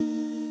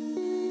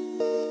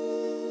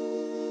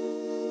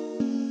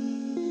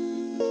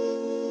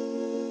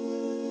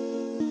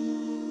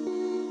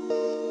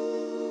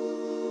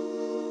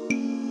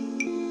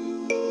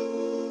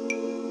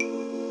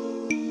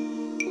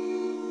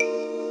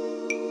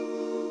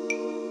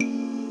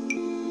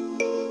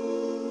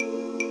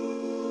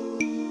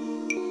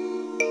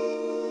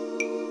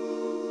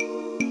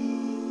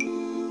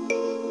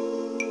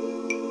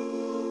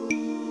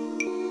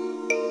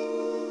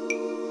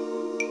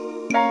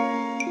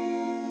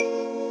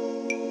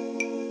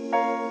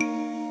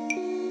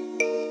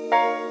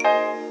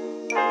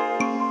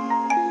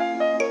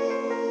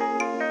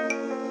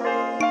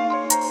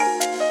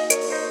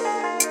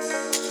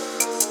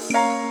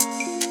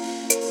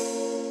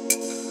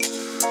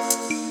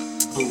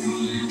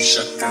Boom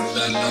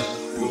shakalala,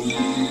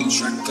 boom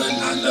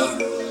shakalala,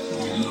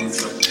 boom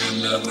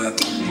shakalala,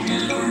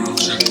 boom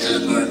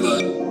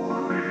shakalala.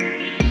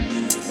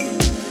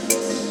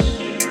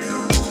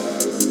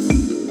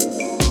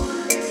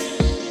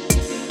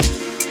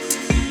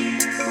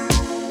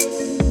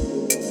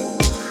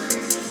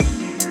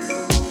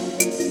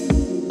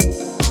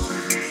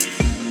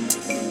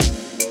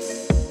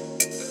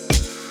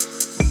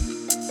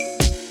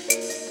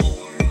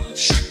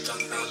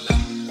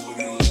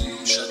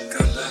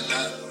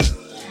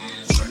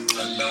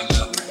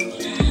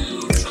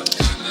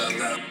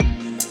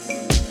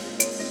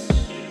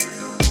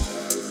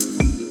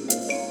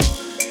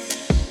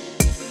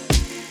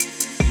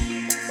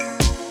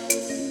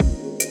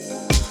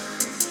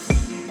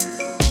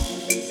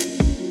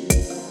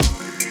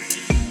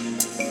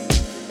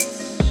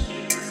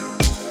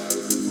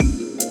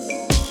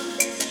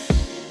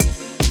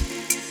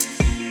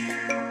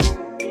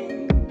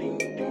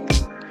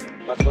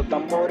 Paso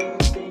tamborín,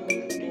 tin,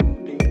 tin,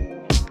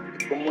 tin,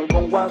 como el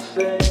bongo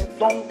hace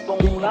ton,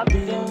 ton,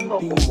 latiendo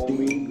como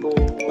mi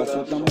corazón.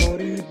 Paso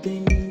tamborín,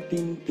 tin,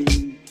 tin,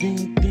 tin,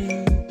 tin,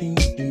 tin, tin,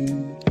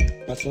 tin.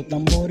 Paso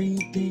tamborín,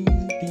 tin,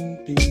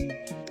 tin, tin,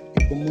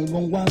 y como el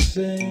bongo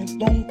hace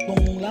ton,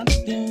 ton,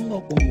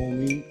 latiendo como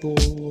mi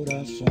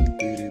corazón.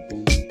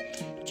 Piripum.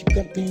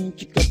 Chicatín,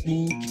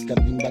 chicatín,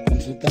 chicatín va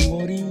con su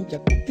tamborín,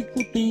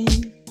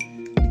 chacuticutín.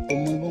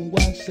 Como el bongo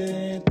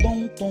hace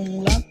ton,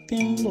 ton,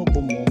 latiendo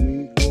como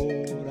mi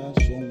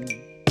corazón.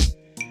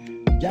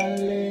 Ya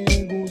le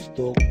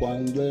gustó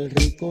cuando el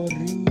rico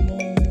ritmo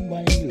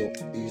bailó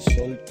y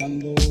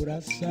soltando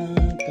brasa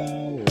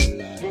acabó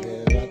la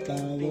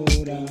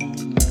arrebatadora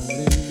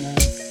morena.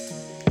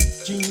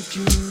 Chin,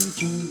 chin,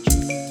 chin,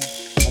 chin,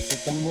 paso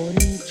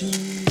tamborín,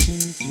 chin,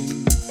 chin,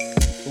 chin.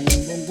 Como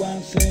el bongo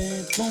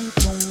hace ton,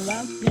 ton,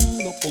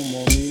 latiendo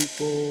como mi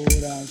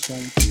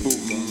corazón.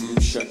 Boom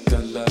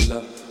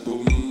shakalala,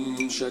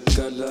 boom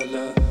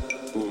shakalala,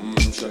 boom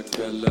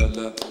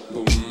shakalala,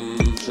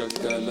 boom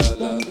shakalala.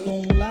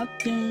 Ton, ton,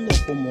 latiendo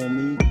como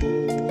mi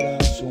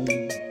corazón.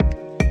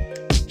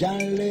 Ya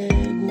le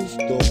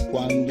gustó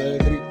cuando el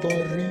rico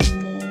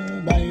ritmo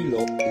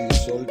bailó y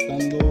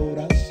soltando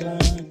brasa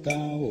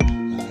acabó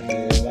la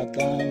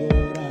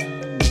arrebatadora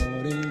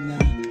morena.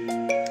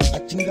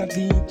 A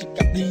chingatín,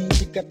 chicatín,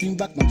 chicatín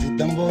va con su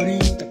tamborín,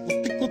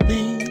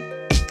 chacuticutín.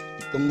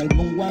 Y con el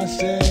bongo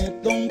hace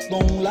ton,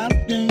 ton,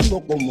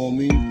 latiendo como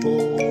mi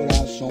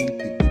corazón.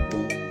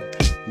 Pitipum,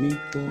 mi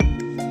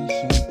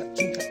corazón.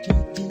 Cachín,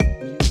 chin,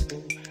 mi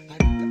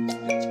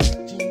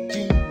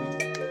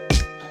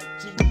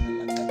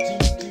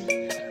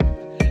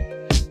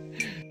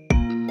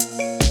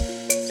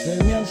Se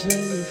me hace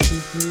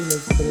difícil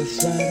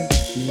expresar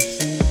mis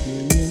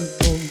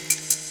sentimientos.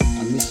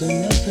 A mí se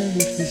me hace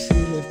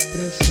difícil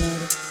expresar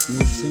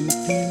mis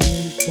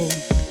sentimientos.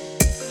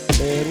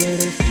 Pero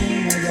eres tú,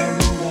 Maya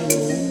linda, lo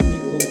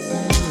único que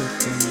yo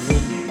tengo.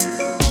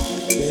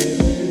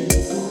 Pero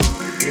eres tú,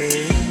 lo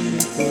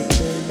único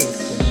que yo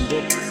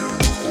tengo.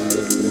 Cuando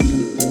el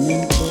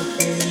presentimiento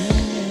que no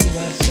me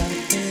vas a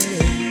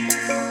querer,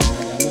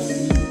 hágame a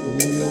mí como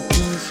yo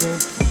pienso.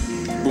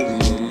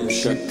 Boom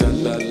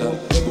shakalala,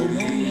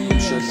 boom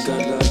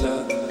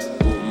shakalala,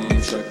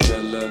 boom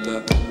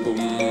shakalala,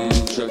 boom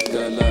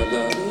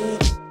shakalala.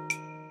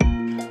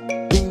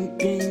 Tin,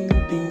 tin,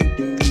 tin,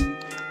 tin,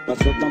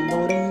 paso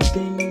tamborín,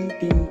 tin,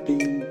 tin,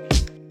 tin,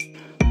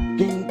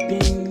 tin,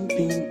 tin, tin,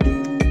 tin,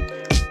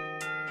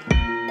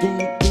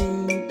 tin,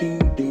 tin, tin,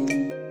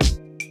 tin,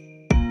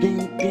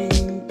 tin,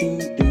 tin,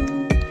 tin,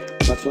 tin,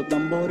 paso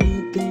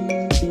tamborín, tin,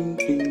 tin,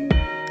 tin,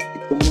 y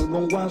como el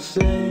bongo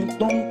hace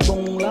ton,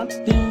 ton,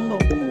 latiendo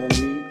como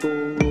mi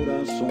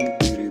corazón.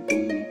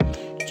 Piripum.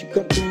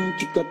 Chicatín,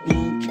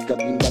 chicatín,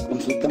 chicatín va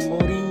con su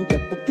tamborín,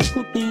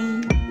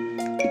 chacuticutín.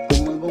 Y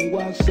como el bongo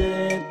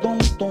hace ton,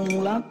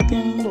 ton,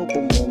 latiendo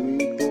como mi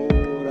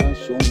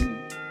corazón.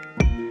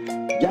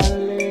 Ya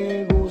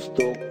le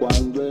gustó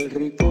cuando el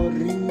rico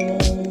ritmo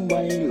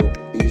bailó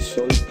y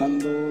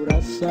soltando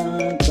brasa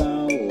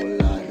acabó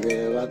la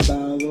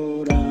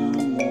arrebatadora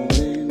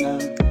morena.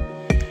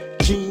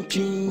 Chin,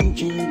 chin,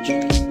 chin,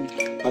 chin,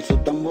 paso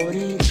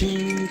tamborín,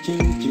 chin,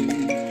 chin,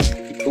 chin.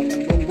 Y como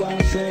el bongo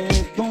hace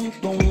ton,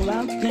 ton,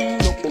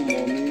 latiendo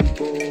como mi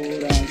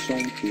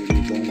corazón.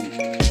 Piripum.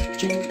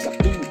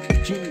 Chincatín,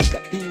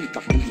 chincatín,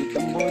 pa' con su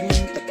tamborín,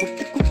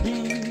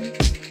 tacuticutín.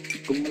 Y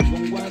como el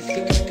bongo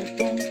hace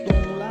ton,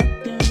 ton,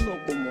 latiendo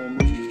como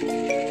mi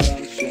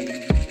corazón.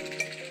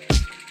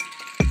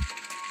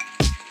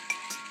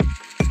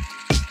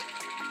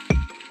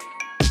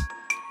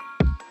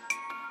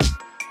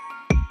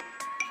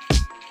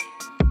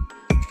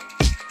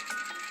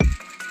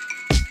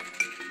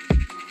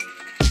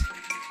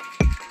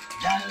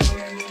 Ya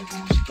le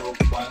gustó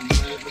cuando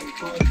el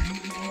rico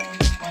ritmo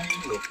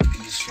bailó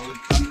y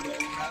soltó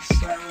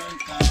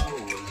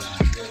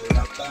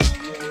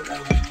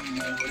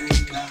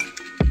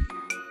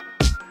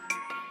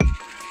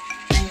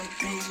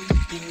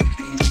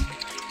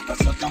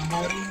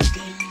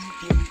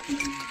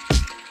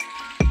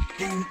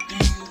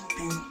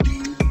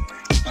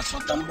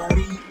Paso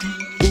tamborín,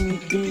 tin,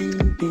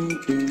 tin, tin,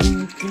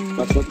 tin, tin.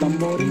 Paso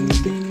tamborín,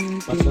 tin,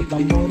 paso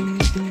tamborín,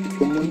 tin.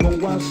 Como el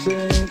bongo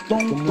hace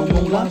ton,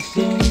 ton,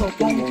 latiendo,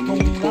 ton,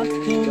 ton,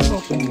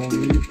 latiendo, como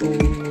mi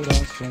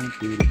corazón.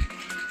 Tin,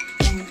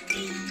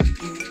 tin,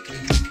 tin,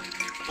 tin.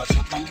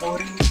 Paso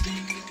tamborín,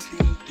 tin,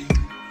 tin, tin.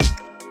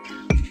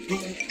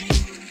 Tin,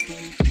 tin,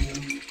 tin,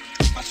 tin.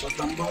 Paso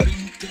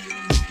tamborín, tin,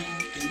 tin,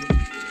 tin.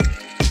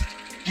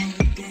 Tin,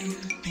 tin,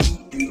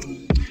 tin,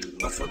 tin.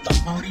 Paso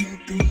tamborín,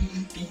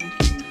 tin, tin,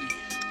 tin.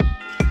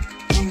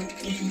 Tin,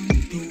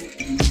 tin, tin,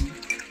 tin.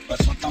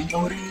 Paso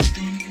tamborín,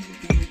 tin,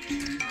 tin,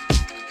 tin.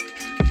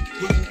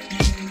 Tin,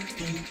 tin,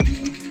 tin,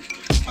 tin.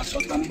 Paso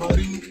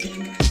tamborín,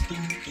 tin,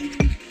 tin,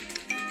 tin.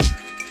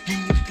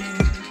 Tin, tin,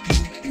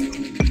 tin,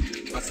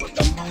 tin. Paso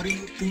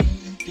tamborín,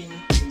 tin, tin, tin.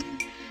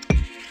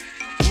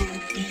 Tin,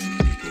 tin,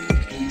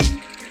 tin,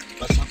 tin.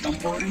 Paso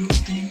tamborín,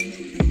 tin,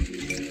 tin,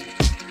 tin.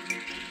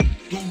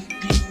 Tin,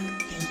 tin,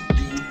 tin,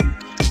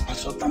 tin.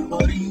 Paso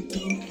tamborín,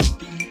 tin,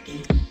 tin,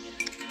 tin.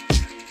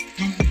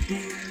 Tin,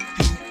 tin,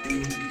 tin,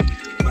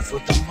 tin. Paso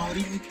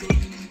tamborín, tin,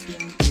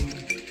 tin, tin.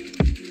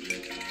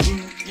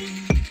 Tin, tin,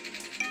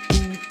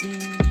 tin, tin,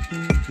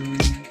 tin, tin.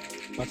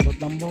 Paso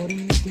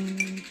tamborín,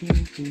 tin,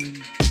 tin,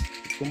 tin.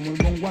 Como el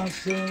bongo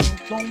hace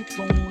ton,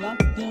 ton,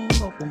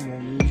 latiendo como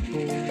mi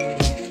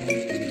corazón.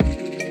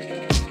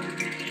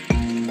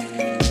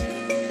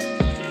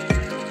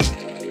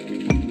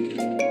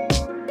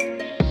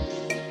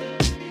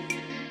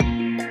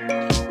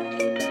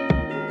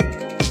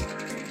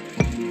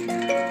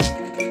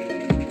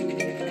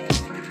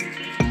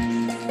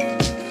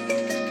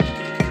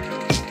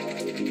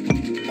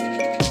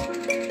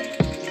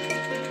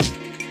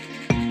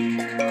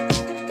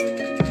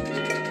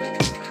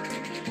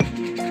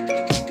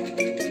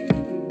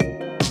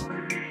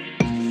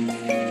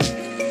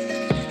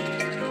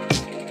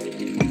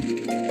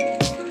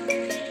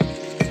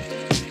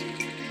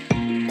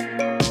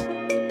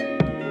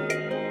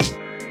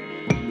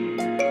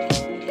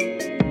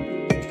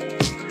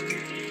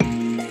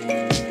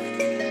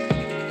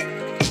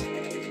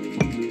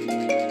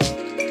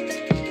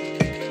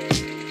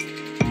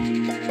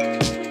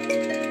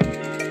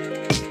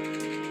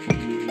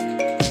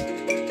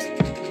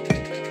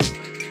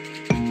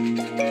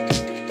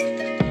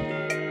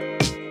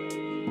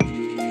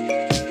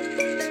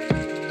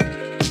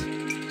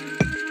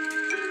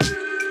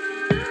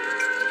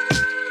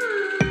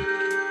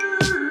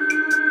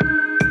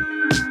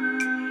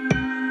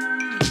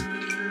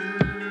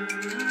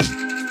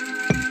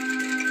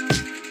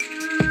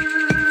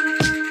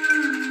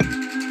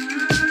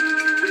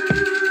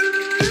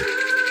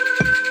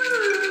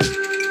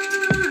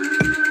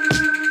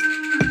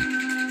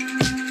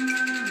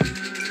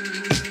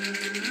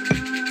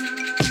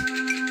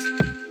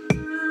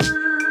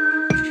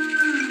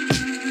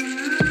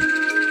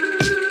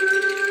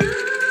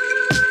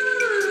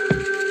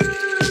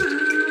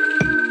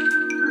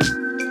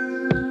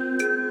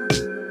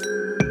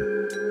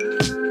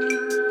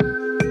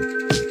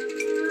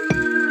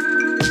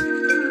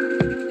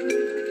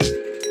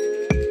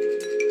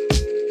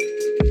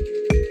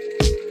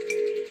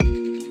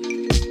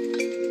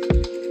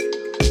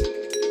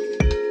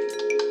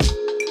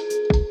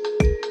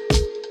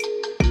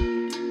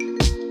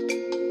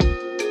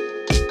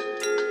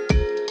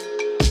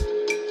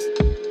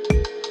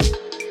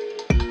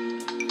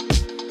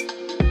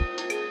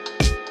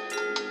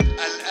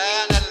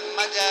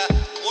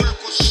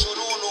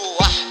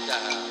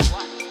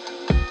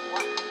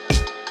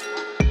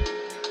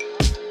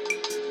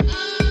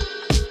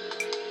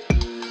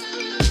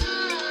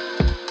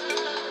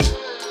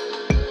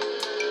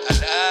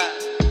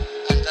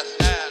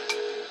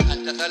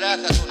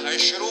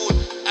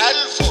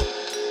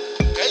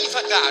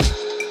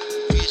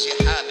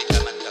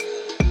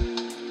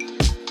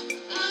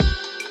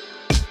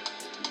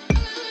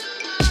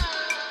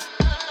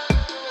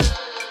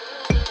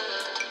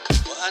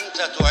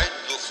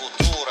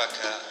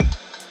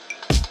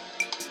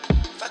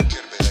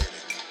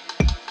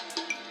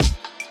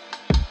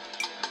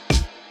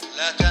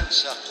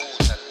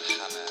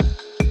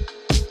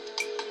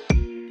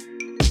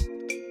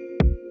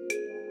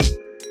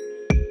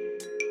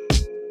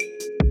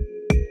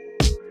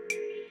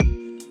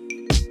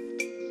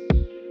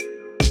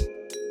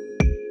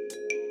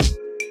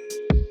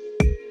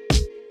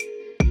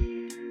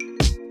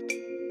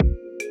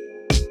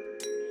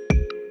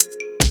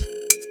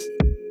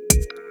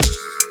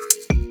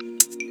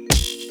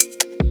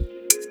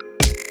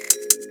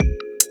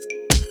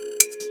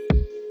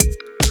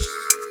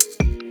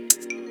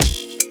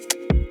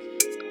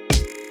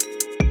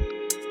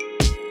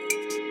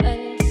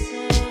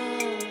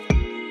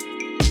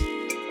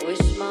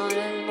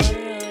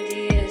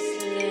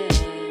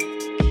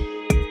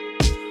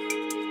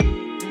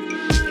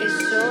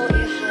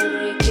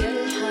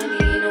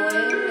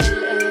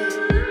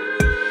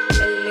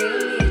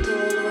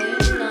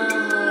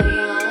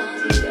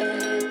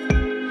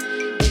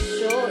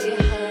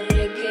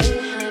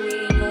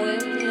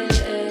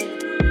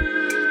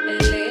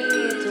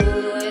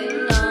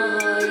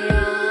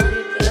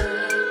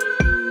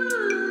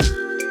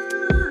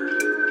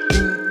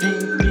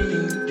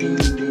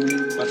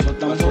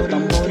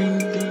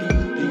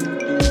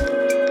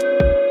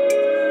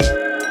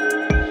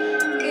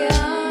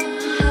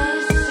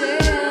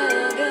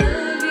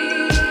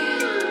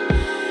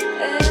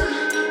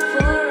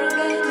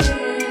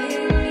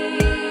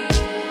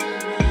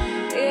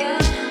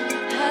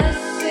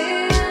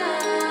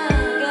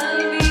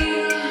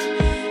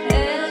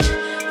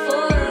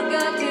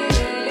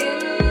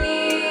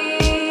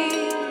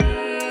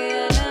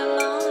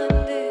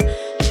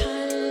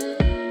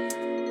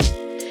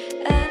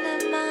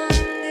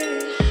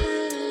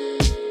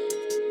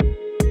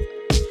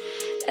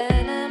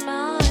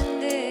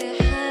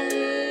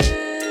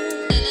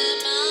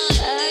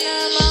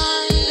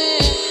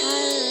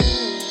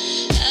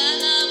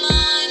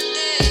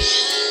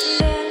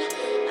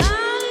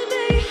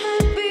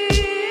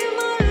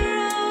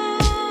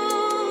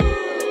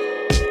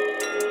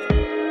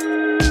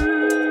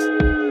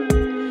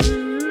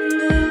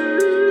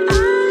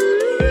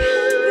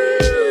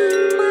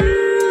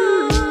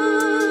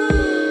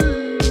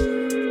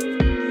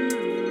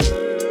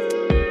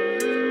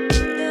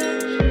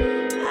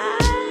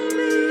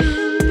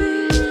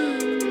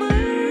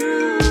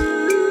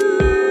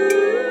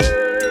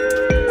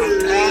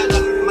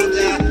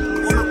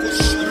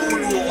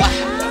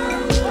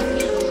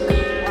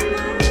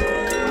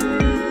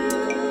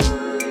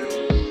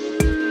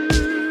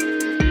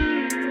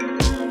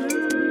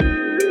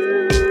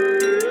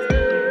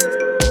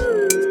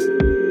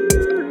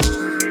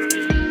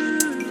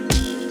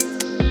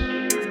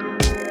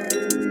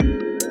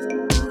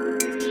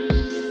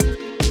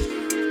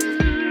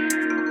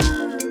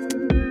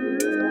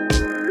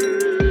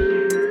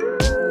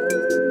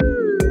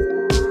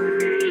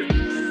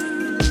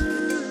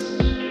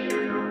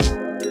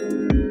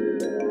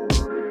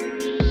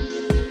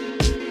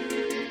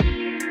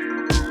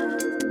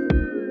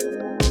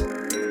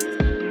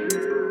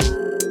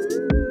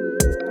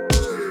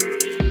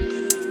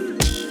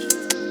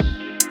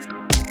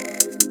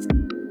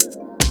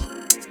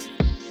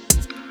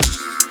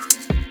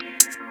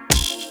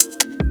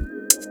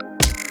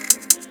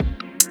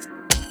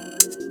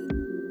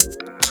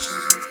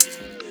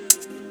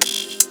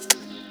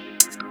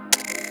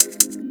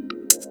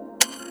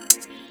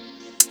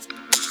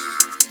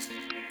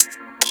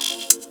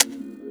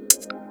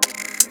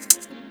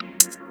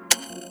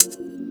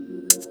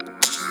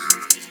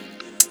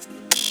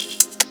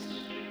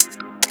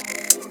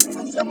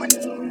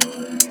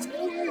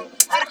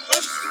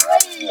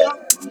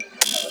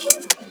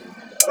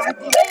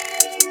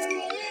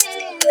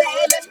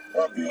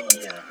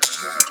 قضية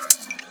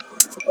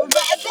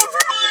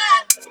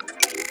وبعدها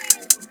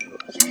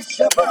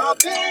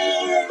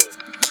الشبابين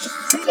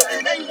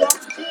سيلانية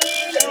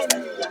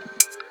سيلانية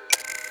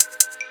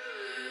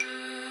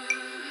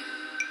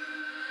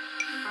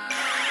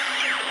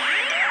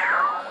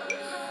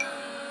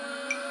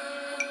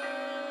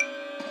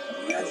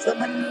يا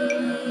زمن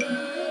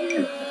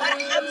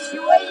ارحم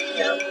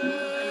شوية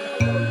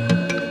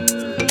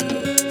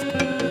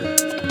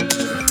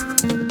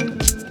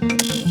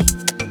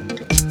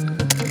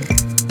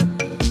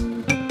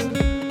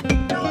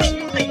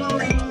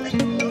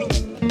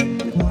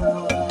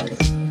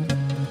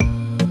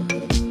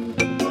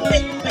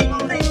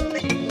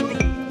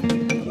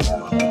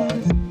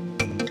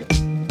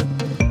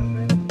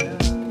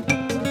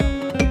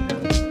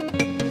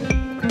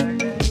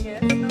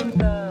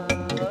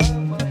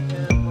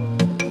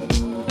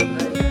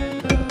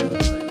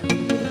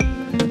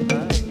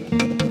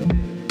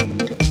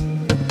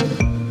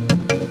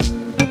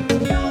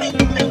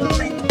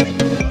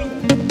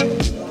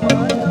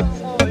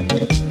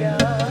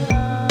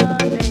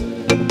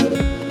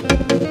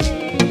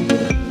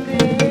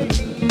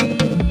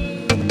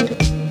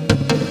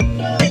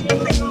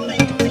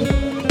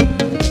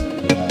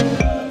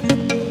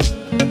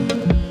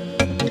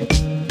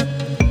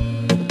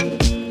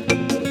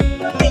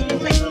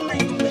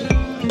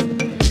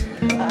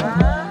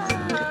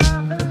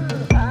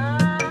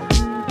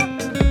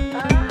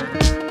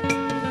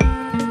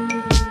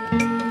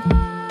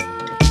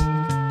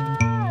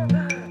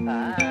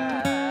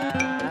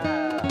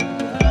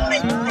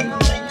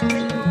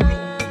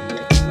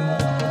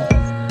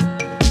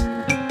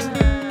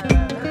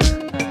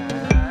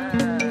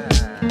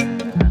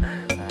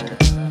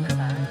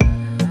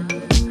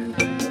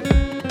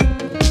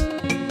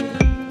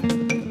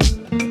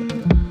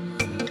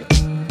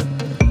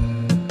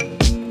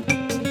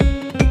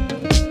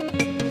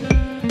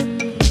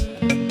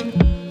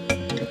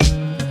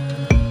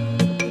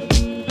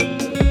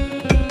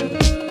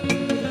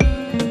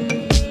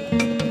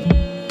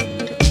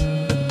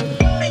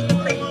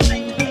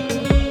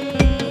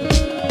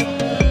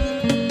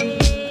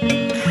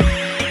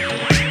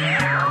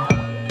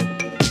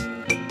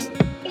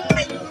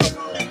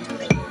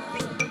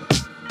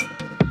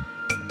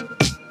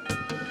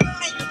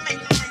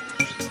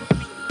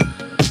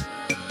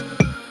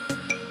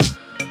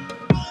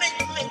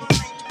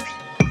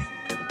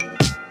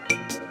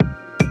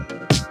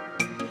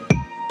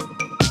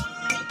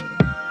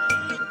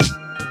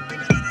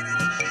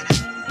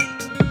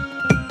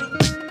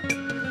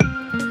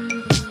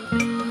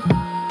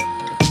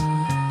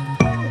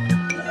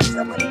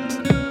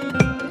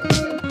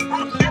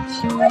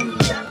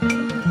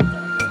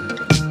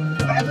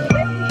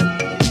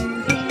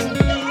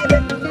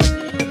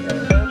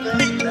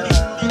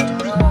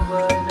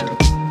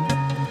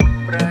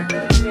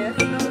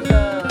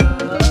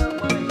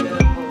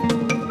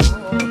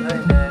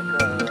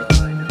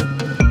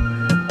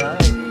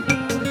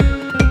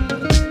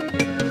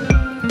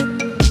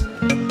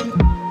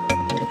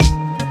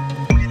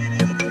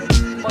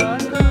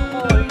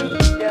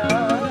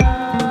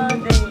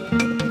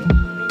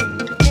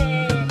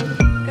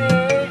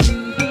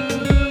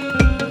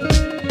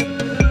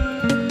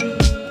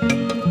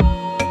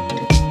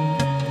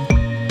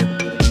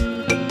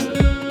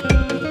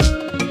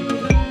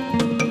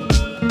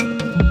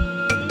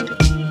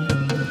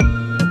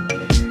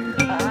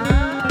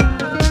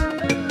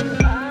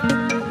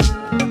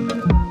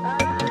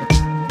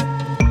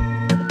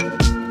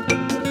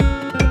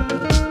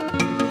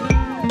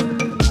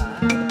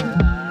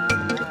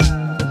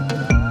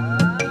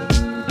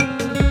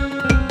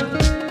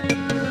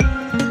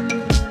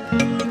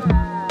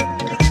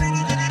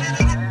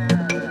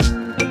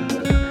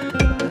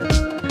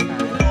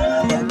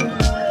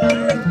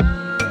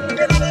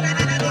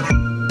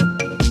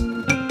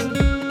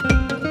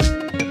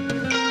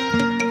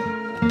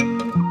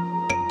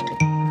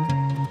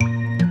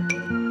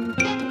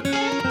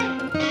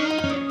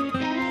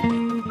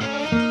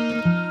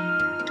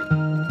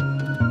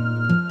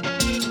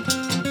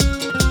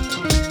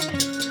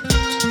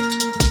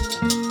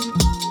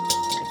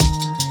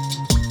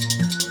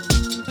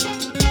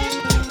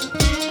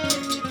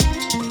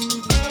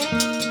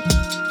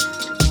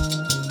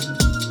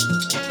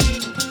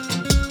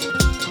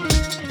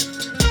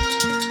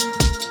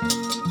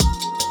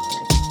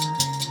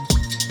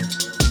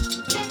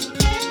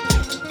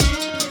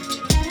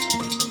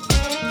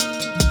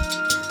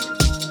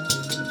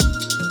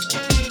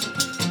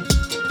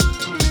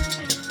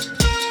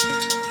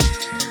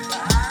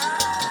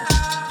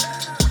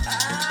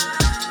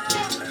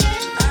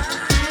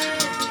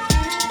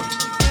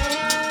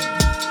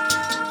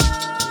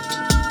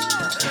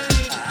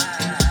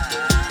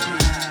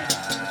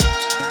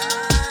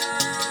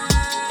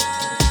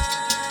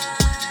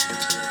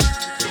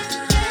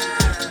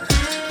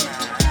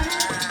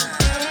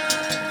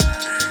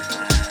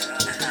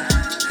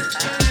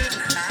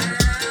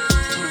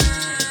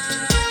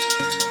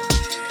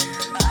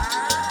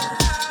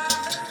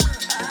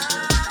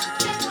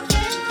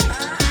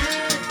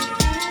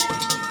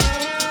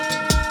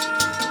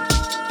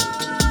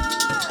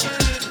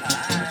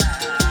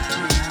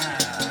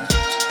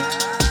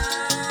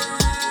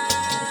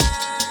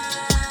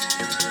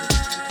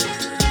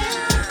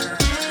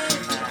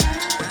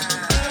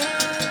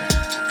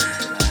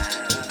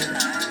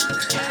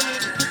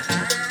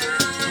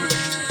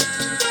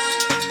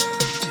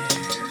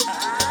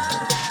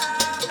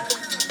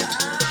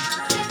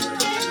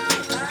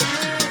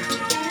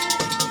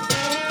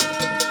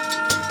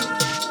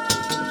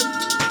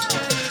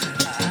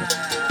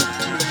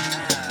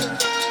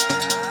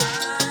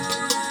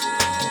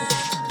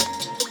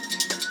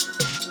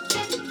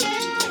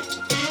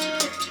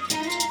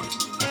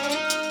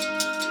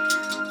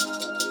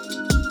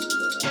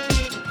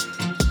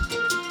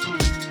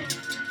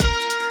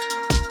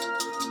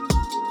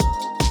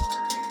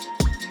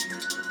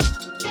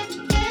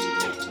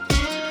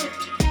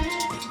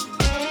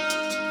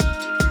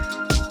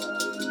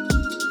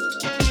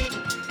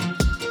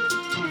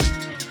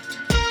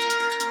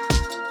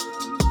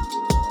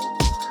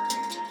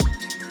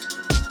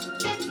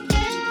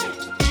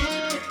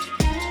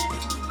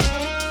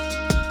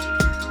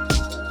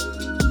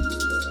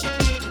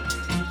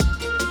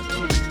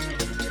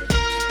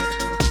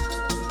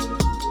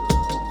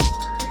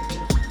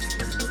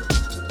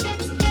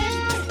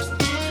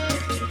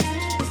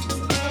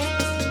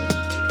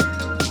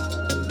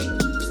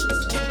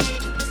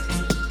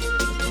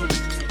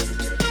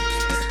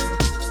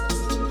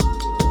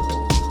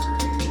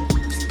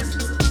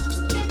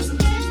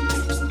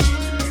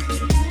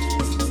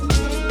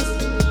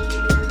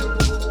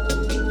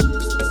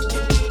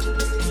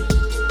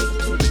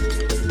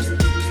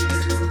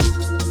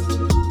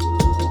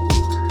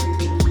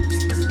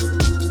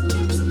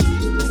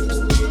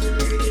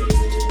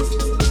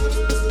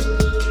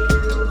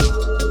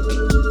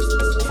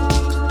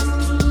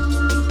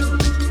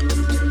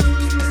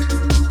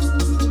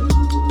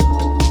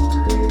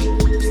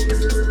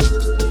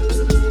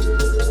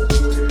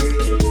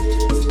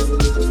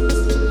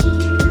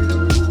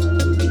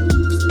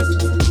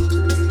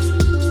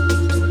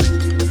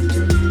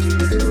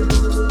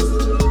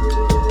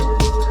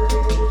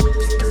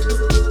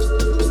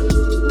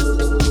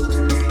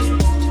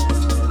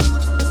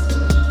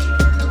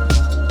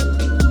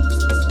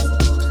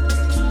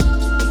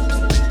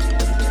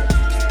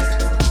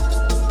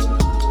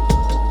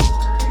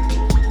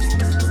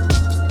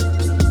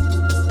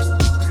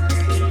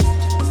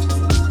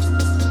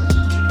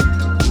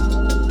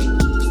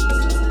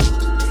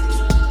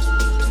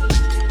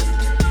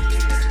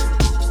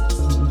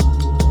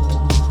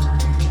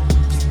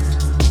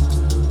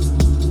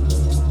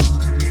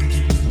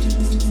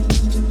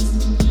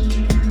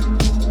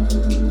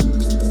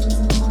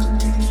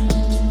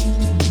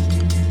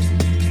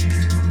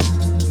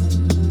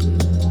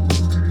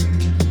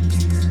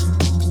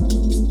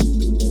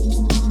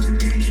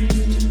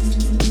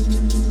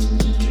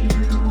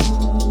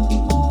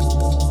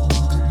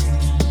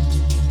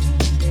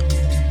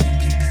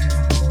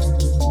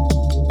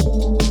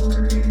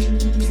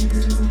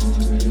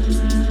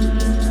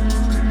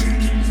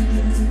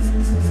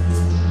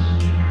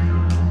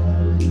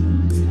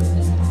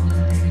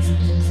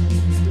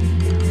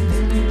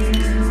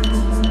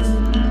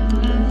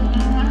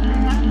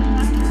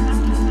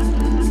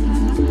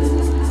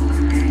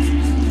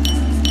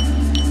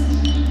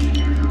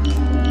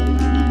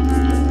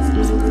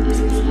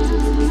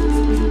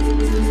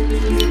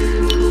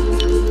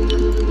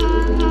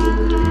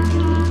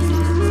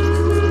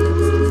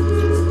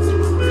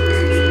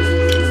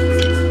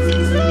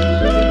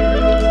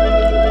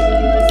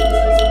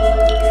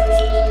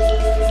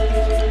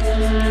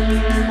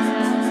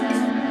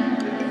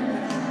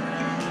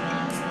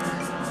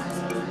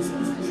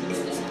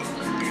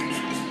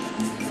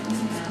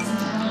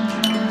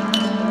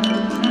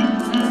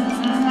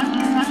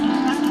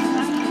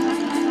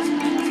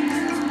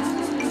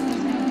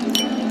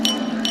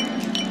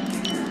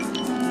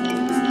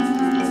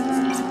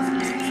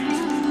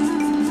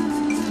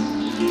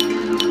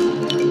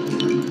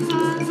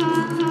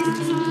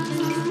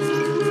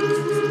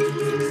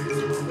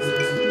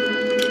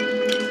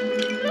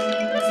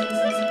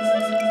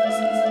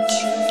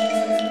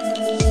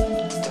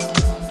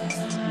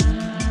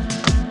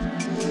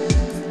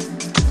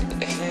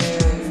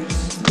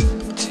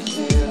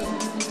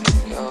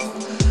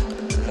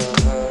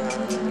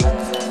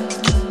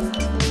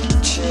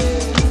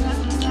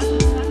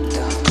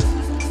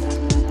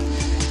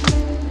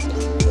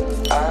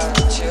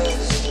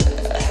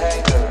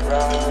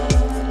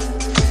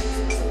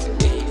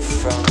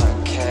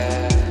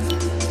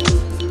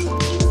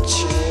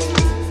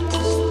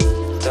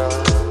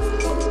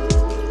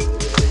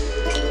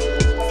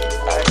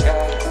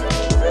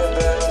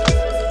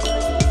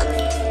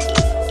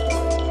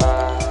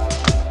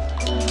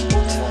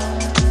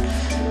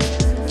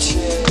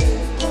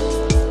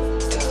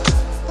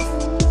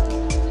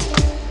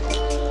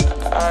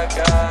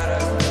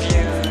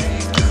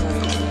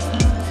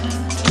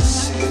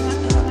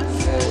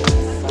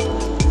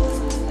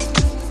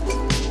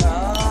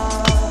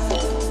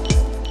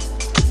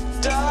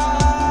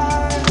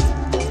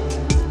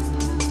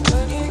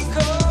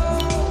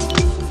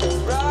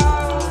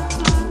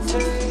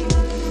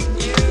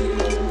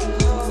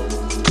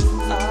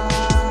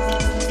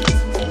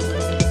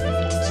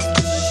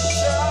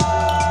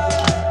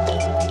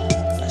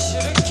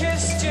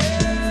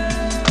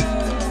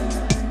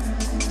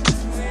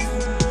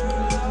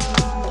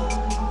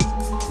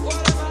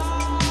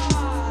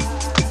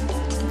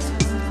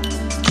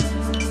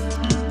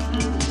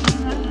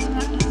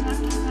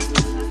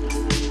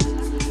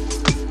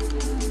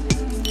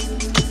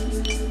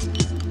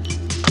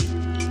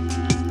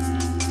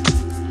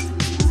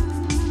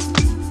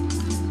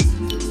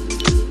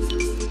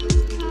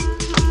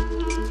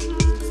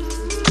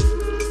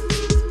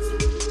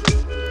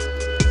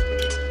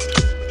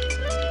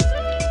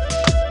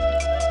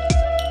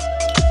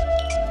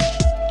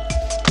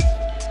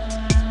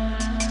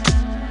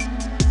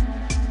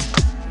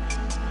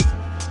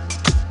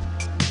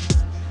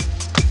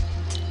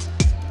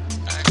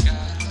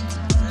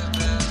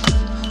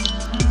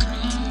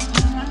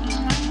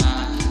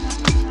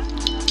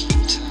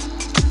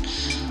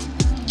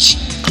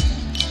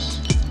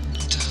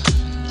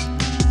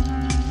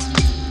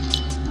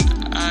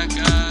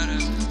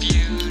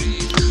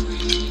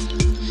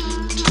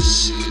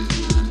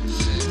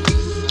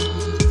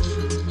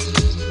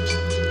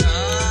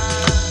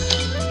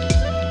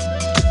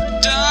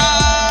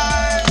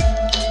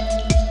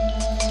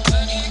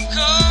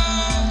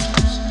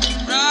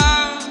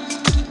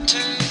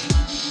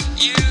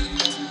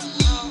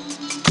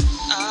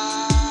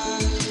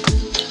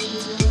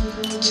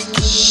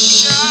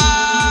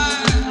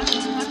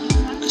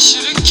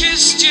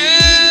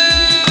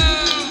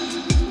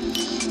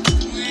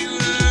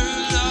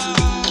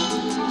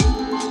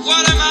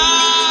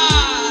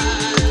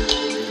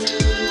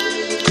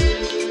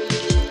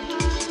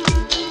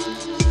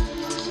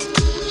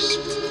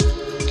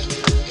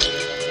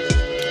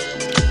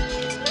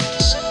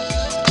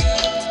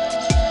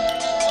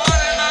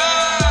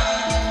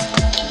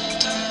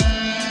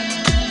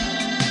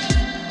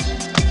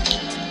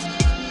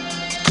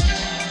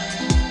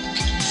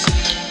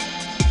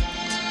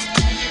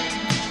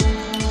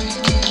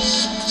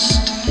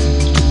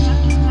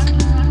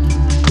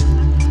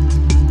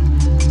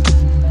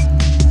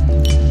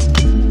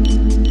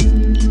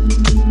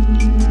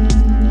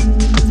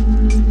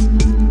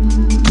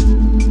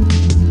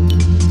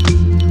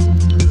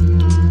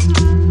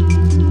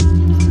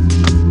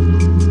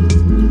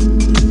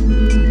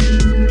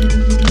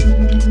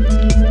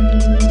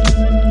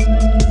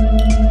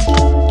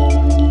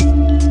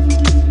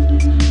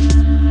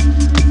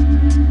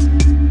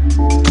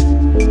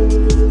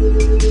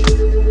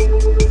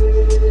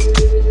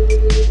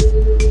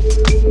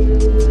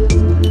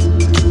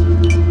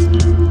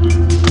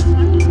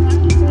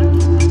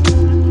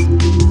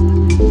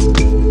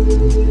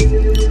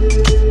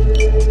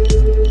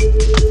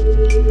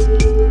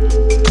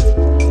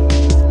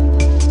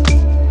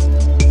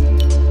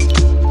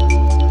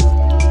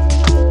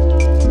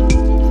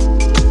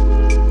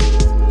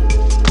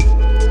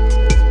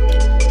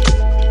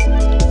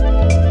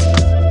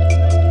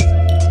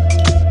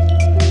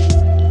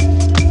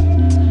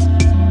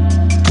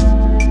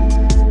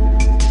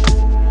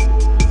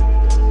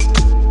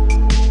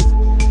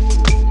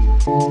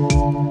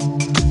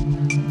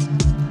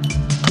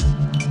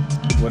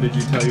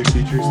tell your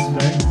teachers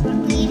today?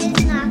 Weed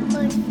is not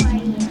good for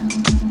you.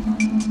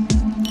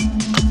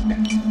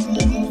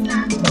 Weed is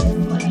not good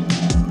for you.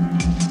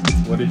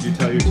 What did you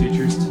tell your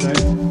teachers today?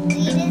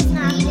 Weed is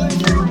not good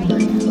for you.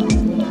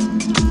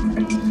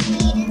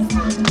 Weed is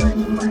not good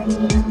for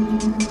you.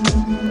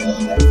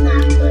 Weed is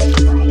not good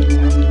for you.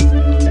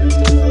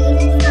 Weed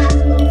is not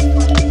good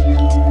for you.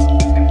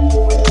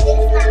 Weed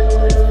is not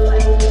good for you.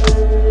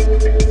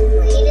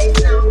 Weed is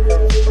not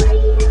good for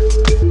you.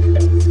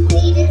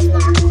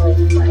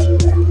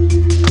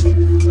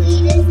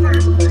 Weed is not good for you. Weed is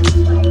not good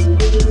for you.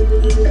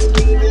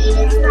 Weed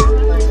is not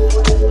good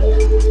for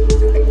you.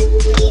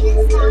 Weed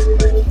is not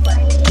good for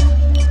you.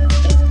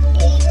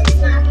 Weed is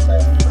not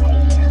good for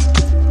you.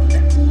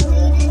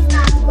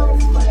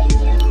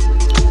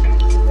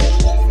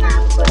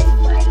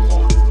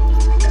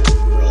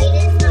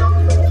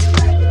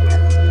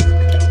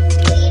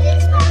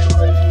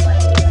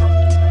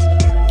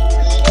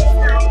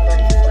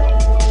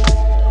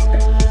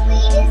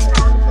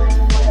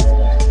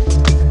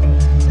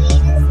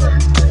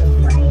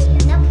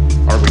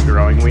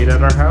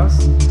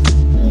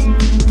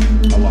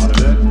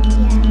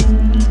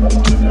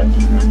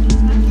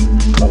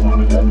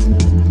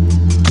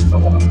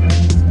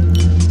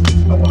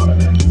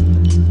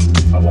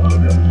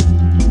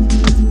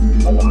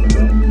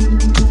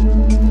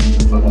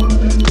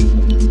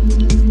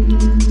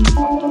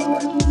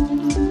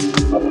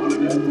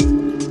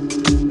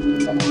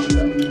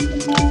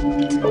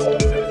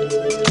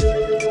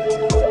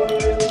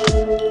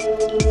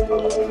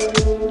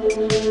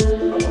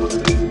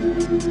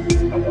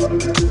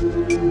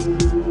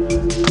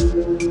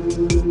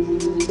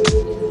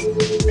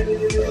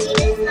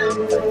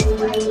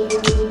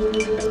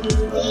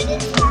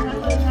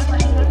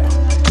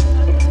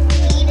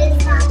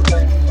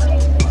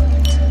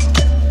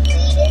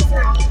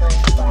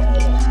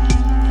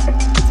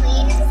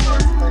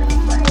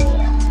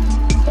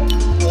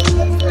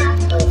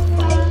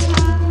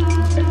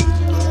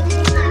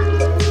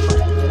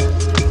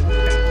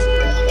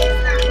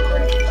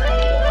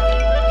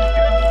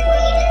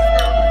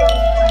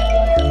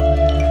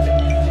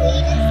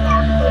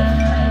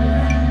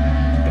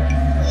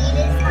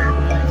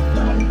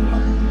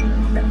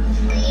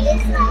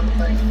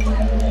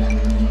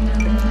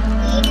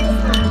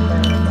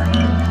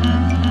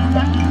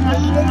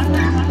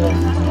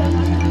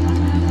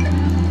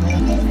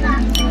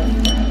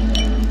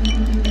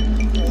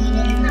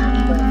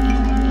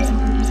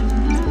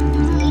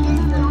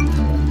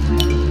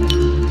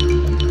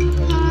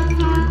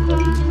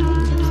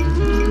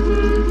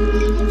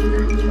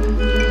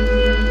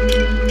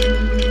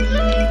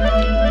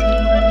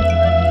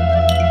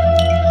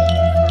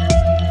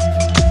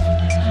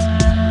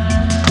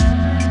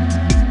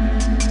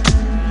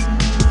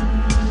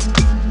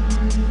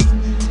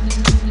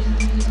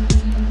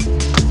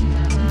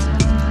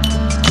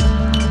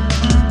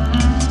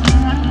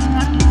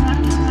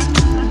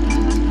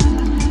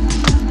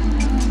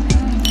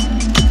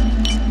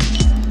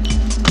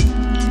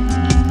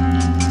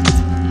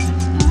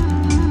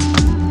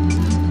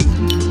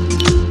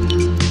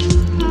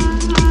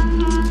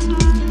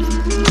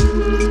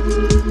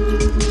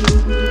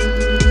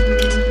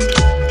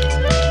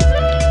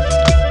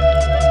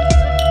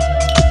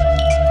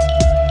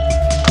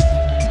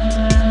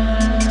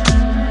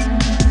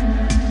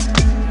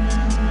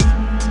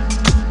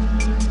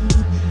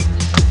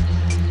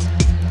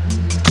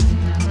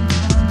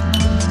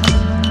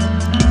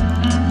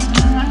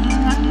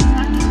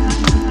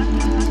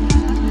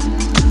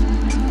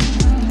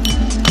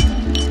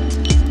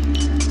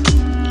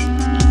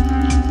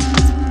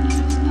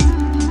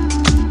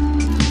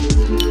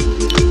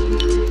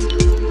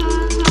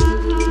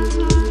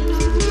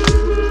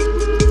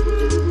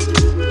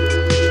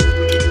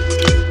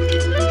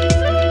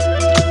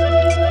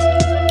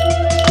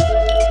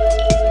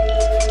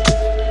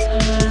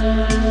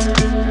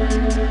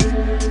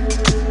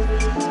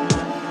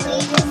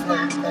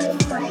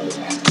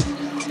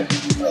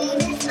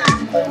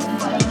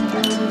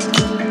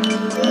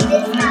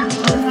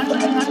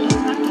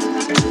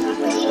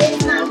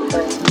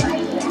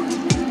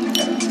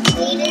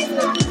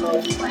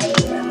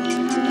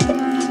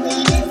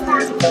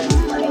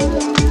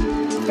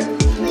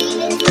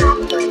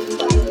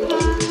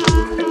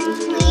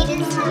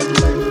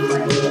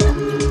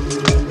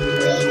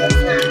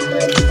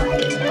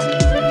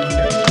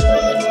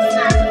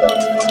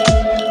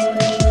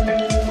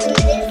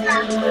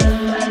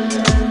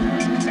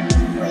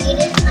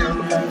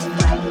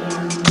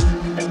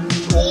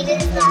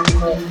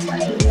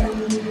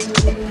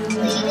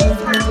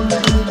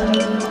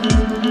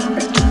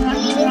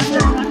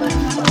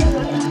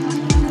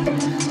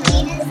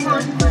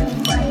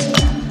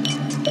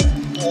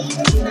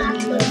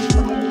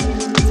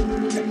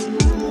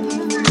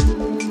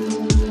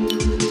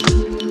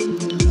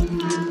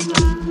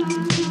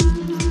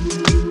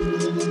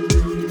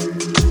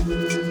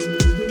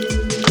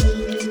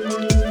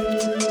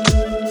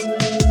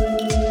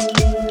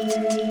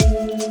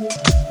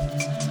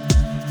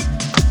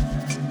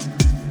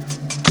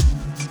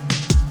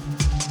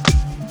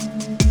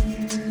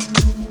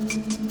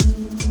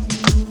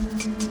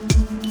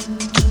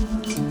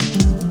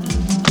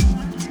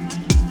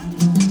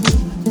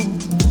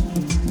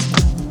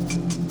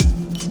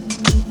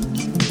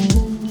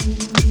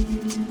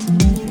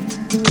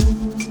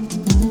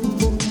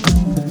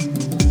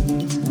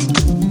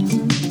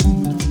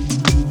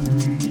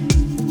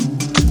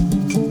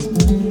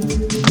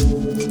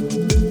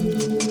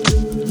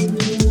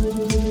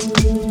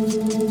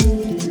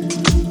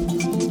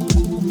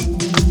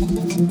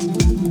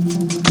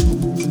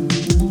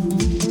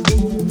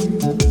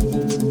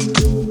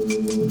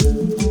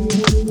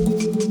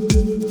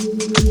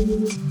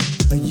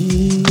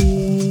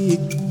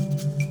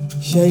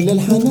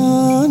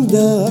 الحنان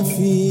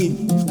دافي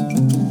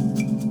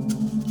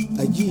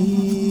أجيك،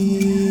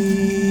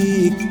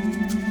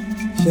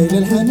 شايل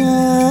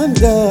الحنان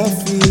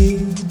دافي.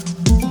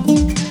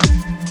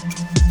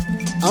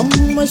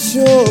 أما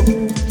الشوق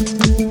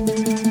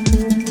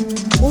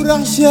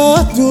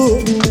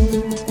ورعشاته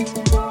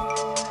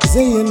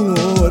زي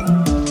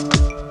النور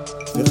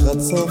في خط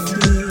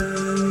صفي.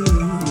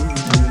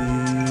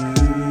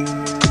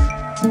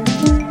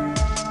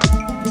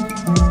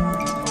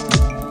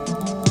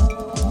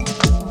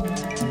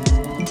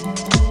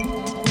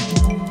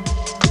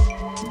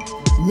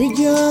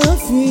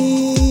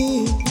 مجافي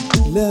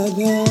لا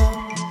لا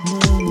ما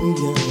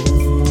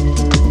مجافي،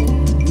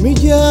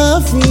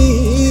 مجافي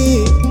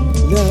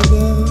لا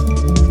لا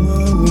ما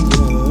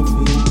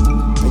مجافي.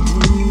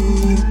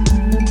 أجيك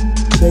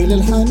شايل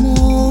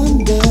الحنان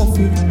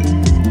دافي،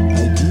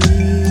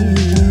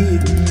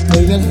 أجيك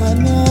شايل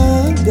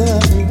الحنان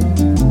دافي.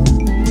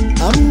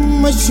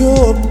 أما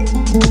الشوق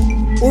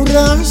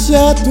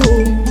ورعشاته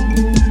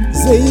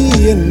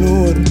زي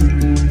النور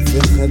في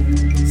خد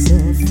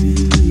صافي.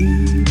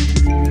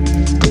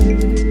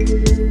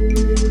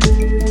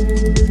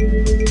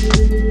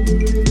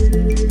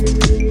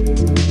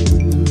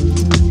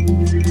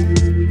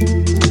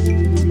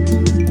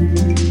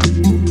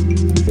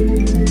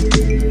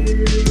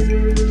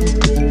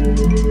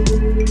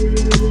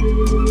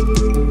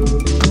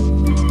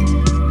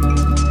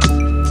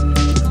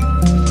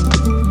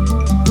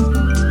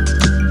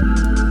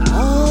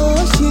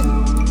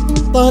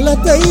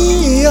 طالت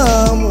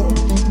أيامه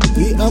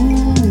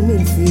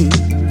يأمل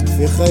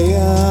في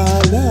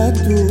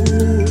خيالاته.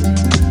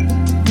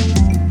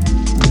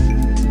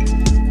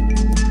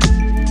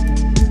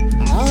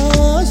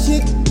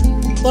 عاشق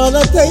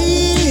طالت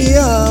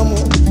أيامه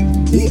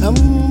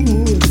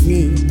يأمل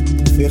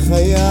في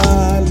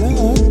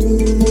خيالاته.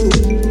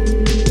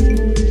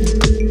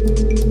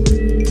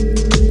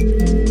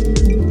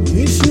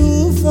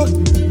 يشوفك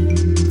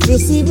في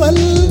صيب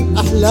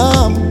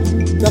الأحلام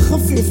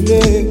تخفف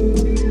ليه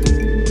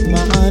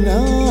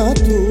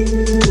معاناته.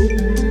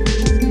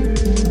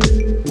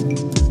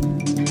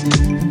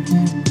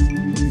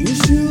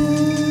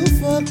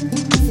 يشوفك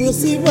في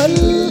صيب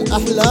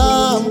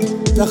الأحلام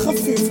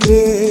تخفف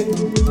ليه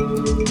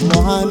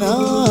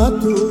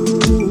معاناته.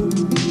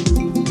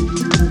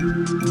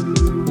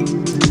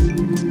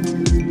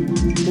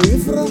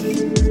 ويفرح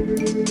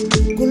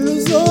كل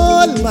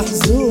زول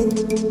محزون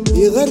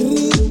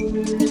يغري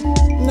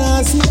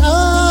ناسي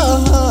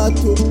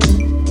آهاته.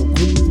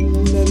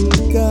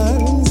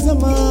 كان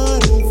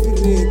زمان في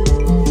الريت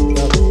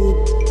يعود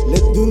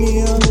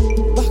للدنيا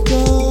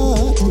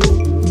ضحكاته.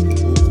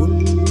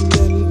 وكل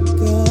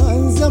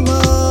كان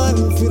زمان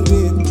في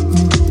الريت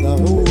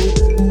يعود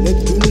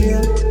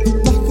للدنيا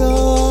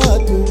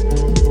ضحكاته.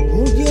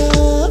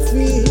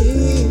 مجافي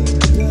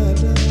لا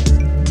لا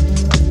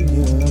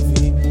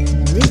مجافي،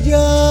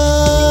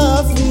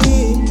 مجافي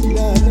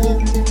لا لا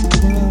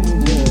ما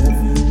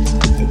مجافي.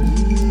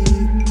 أجيك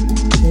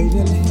شايل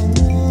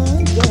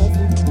الحنان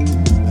دافي،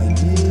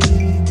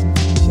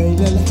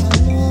 شايل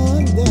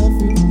الحنان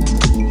دافي.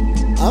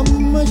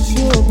 أما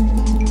الشوق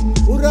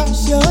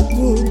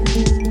ورعشاته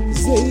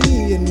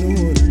زي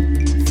النور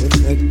في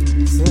خد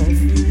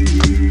صافي.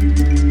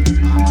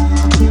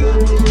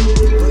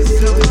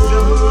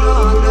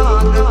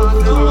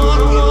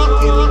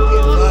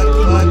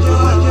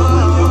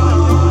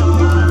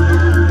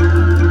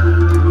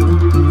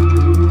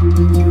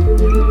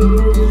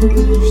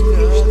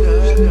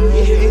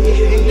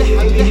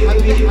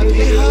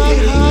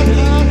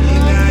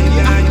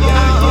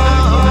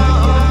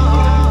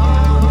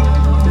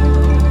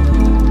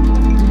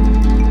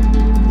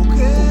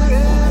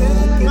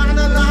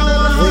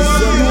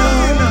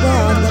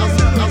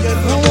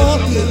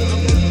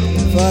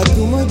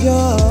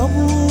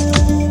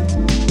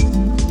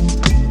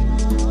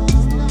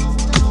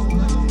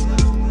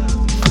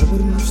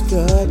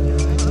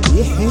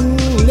 يحن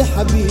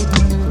لحبيب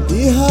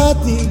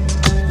يهاتي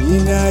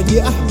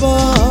ينادي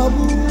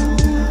أحبابه.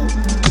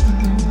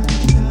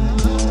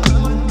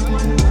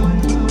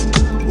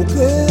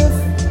 وكيف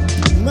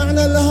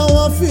معنى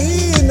الهوى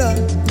فينا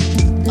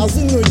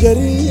أظن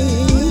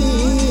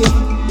جريح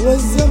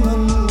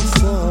والزمن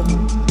صابه.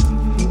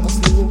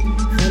 وأصله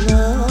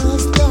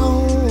خلاص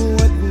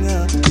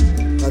تعودنا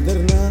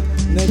قدرنا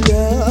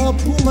نجاب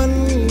ومن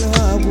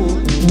هابه.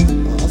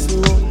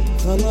 أصله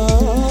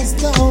خلاص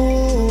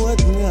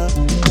تعودنا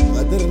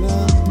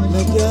قدرنا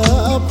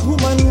نجاب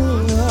ومن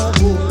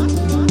هابه.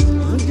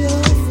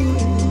 مجافي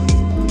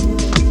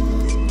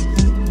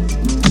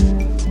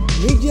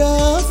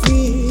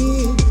مجافي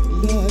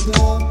لا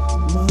لا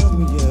ما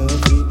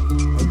مجافي.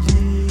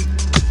 أجيك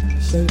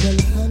شايل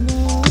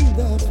الحنان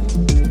دافي،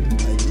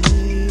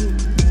 أجيك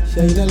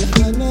شايل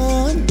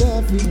الحنان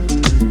دافي،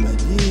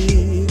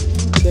 أجيك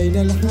شايل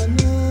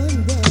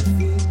الحنان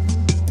دافي.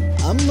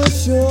 أما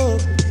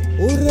الشوق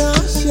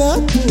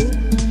ورعشاته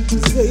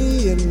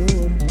زي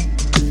النور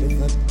في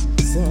خد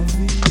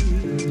صافي.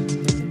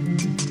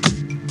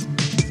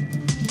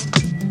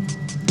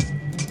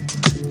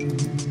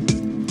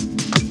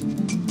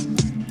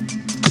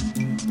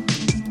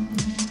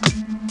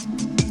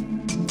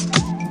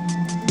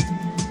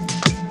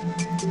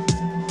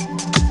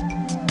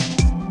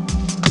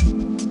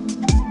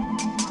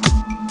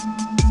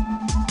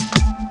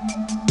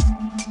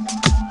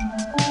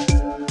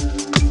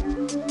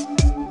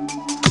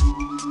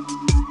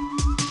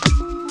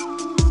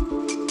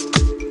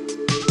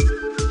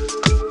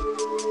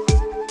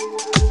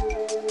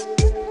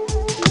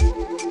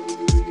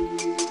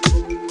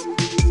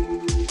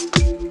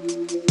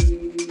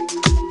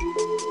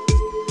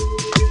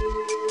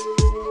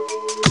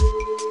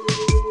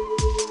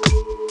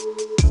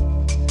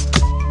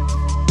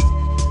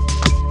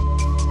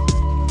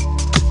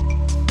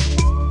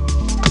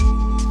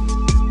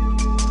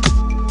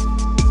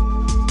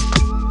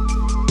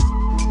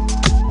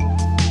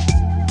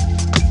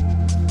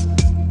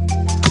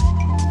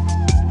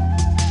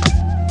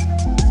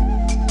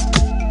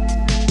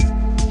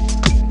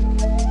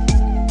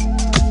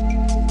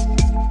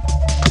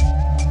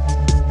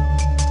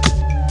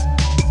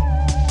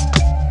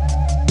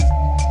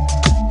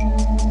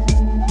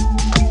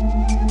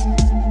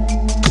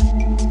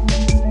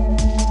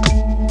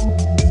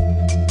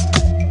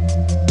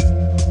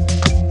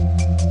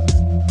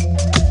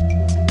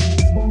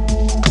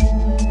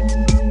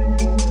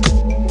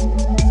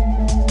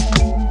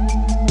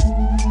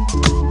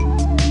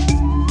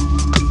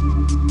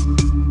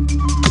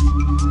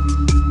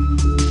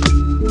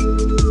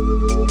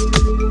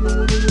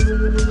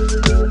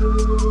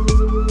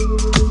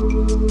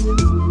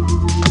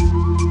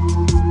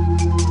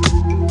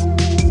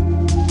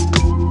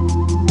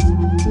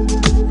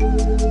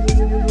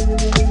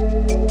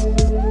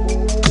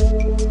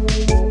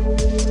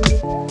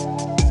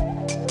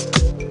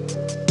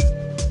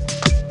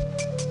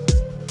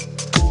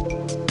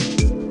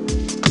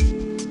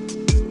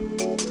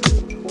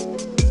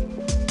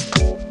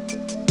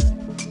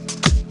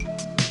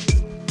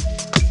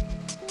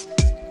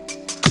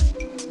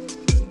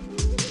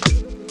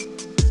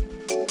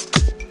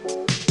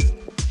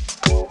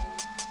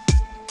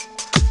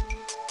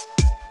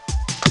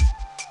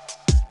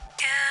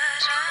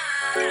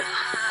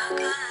 خليك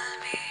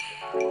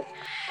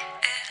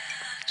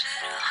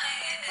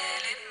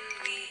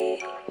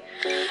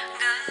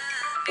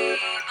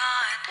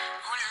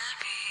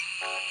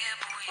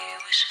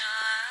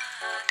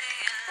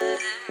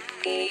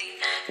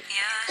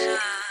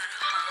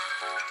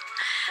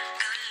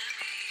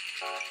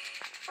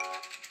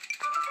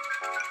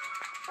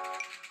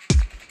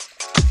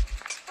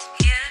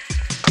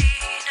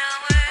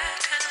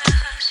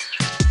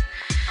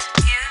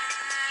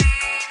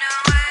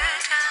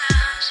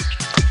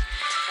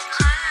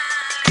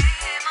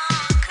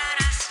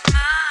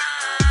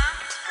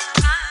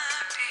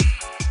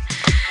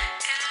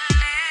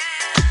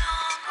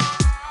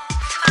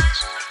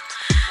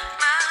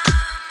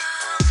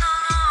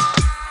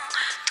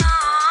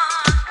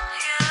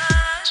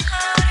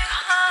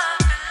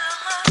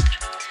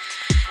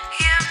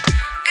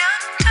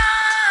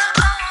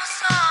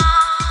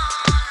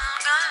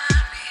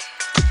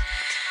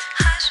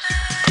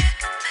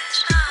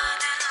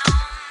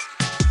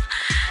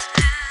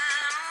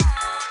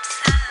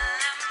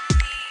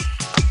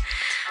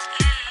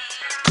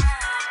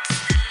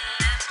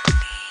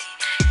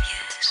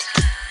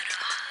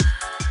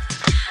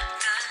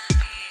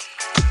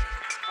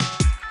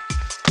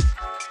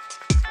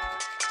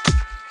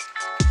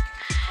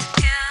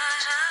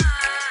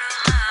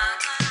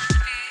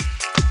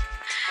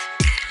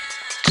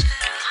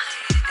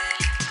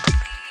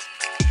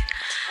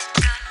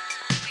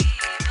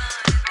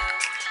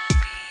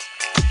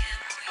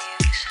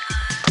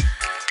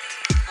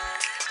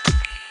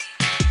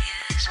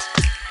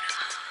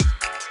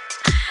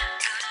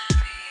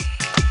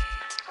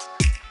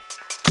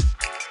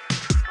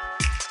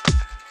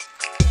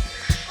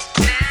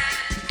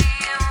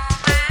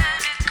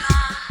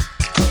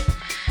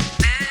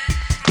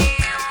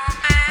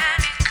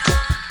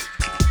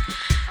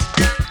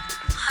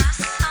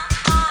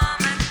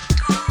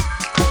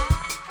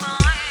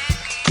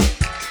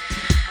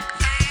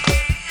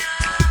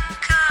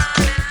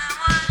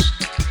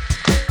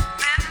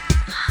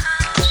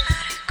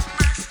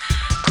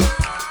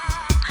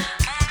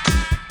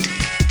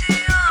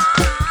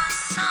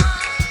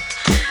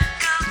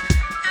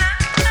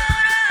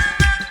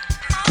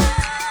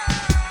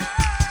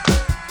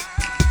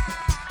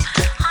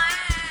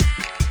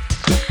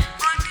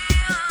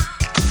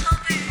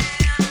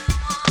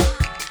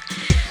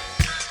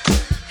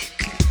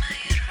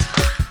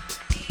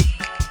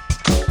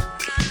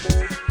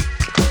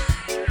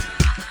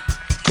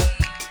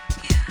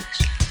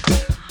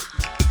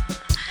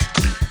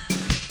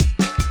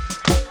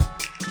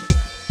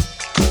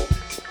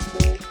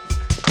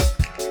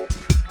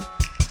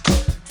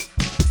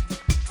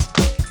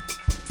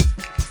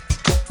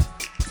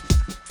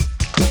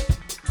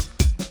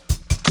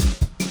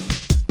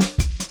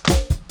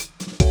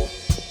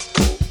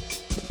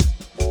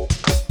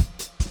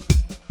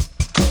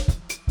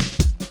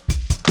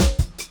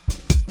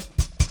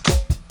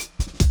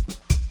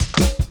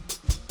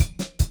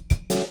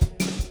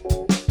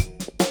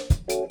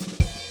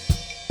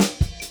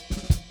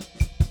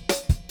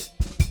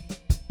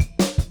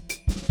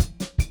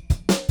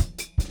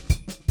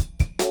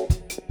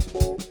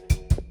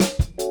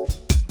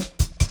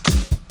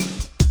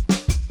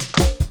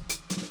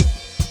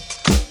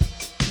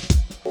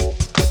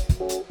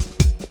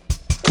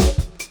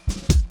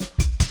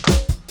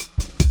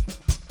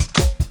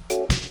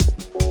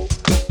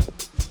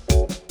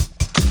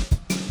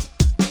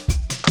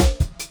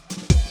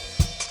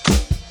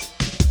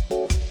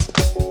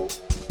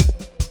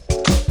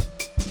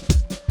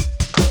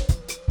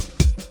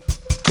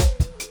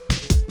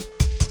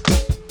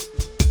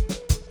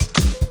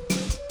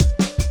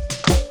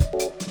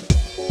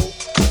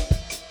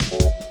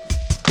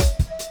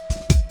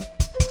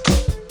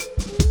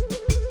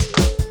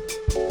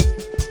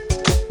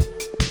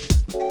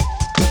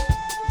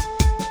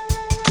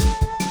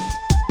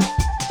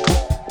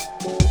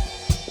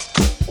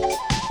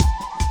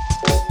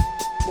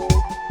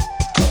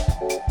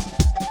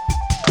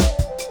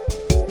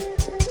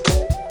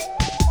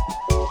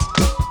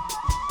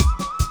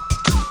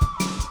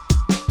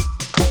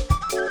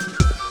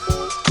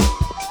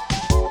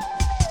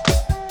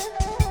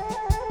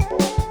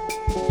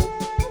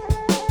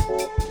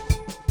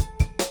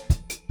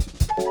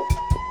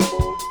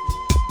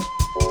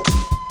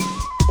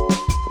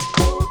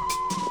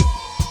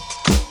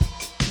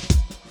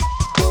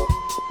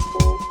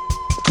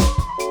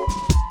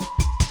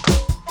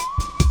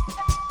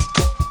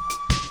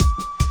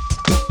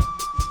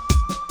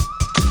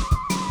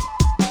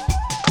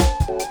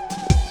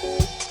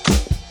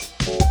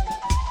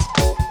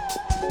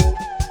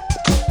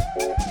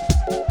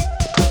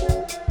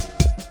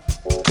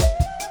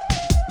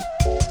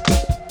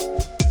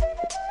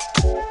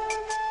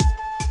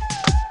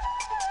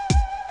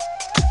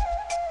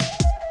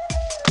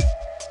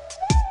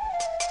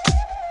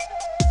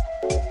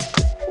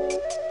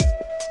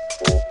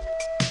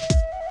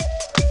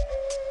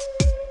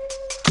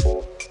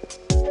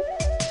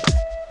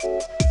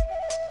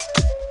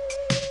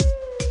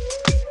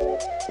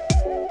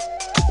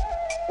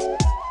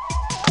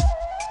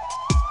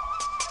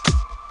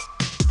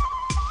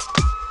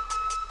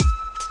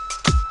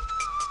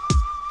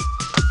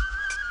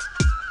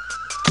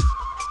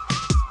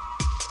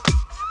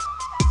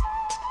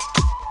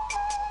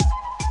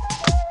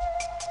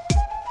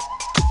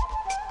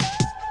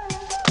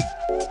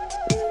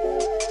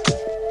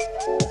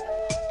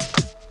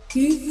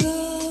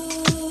إذا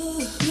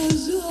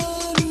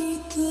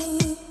هجرت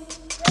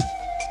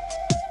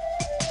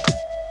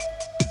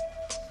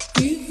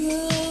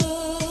إذا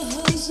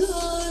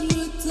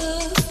هجرت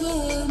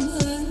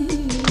فمن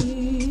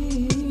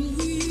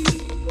لي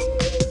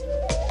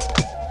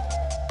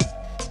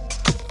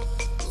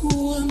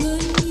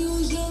ومن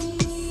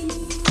يجمل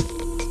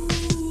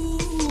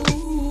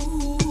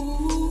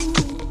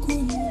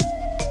كل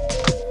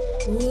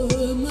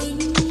ومن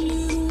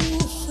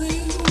لروحي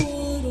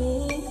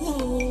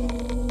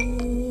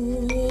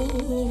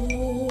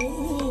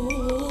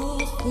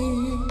وراحي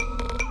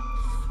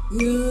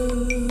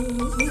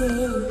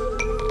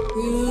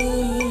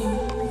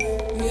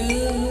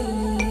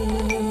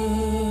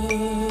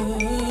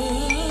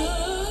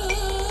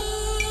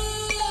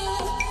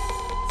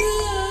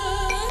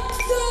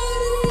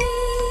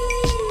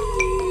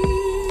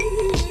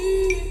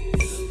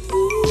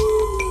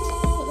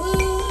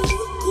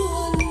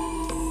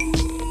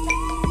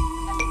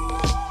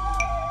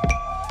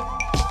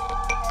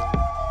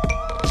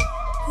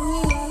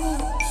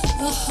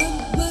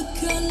أحبك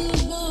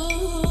البعض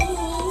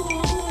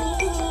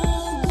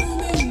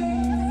مني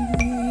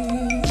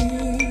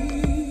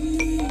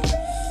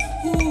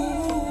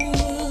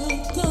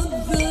وقد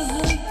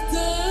ذهبت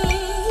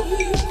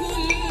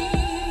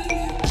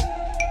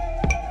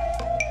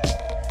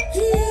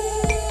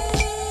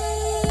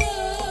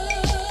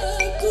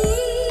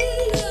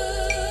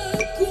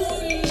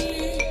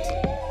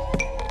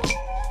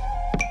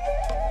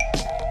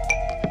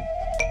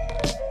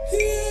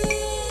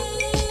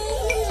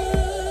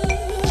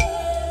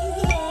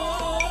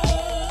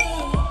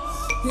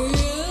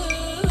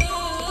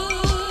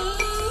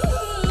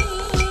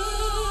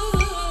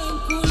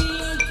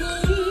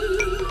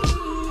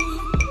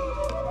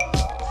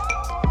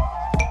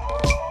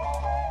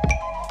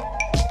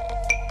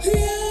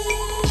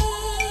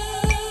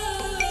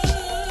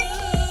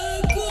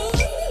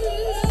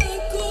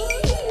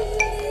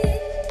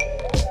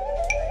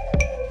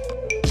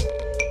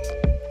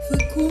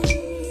بكل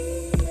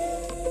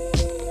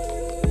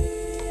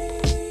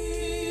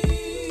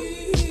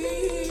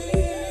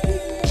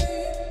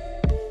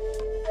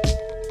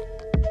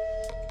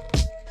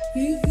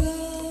إذا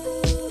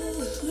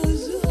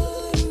هجرت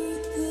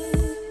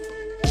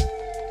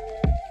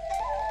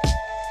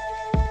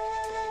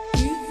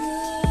إذا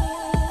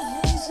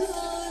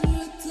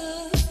هجرت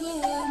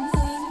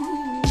فمن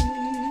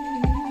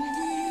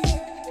لي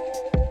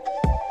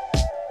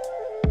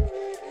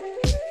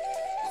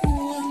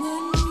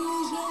ومن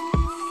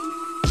يجمل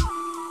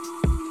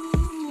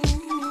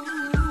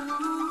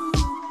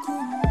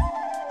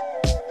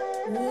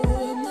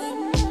ومن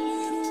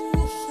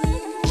لروحي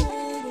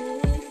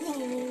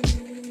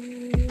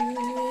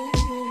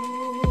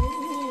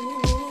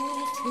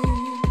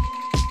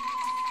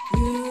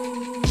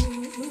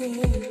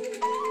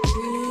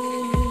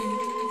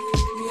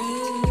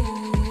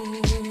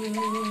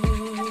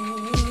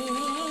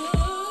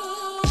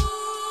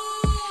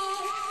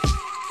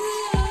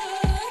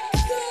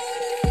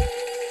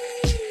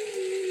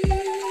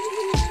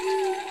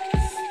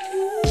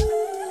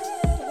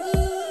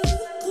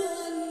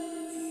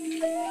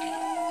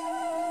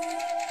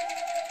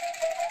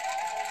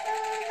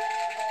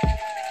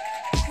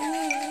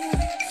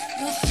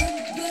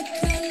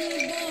أحبك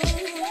البعض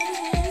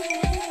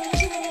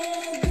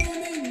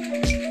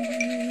مني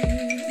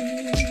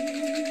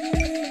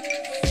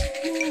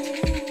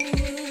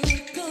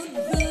وقد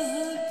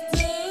ذهبت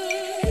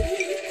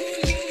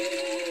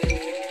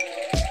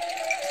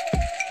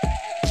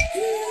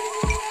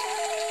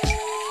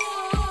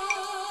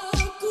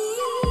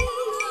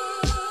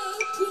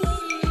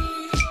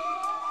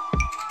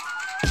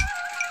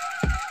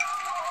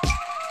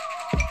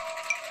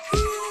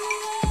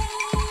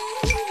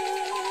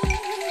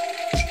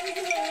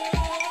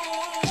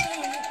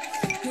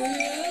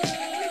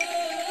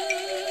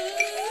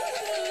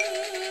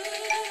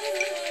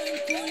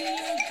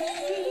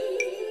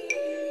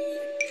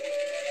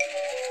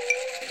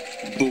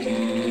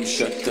Boom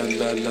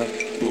shakalala,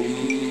 boom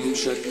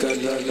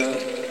shakalala,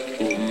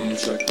 boom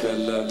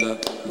shakalala,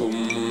 boom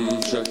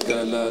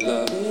shakalala.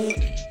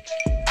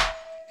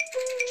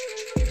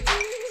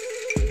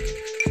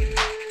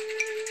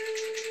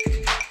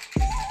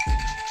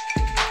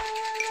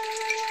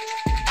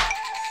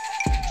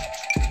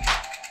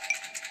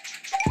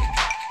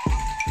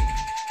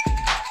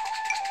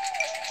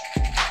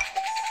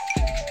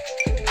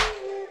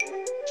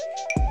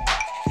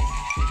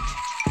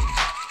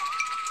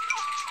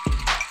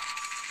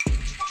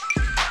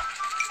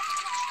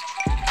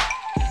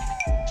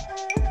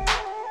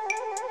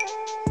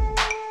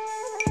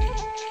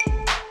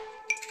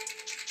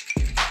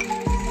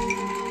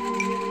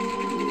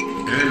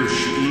 قالوا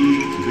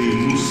الشقيق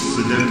بيمص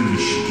دم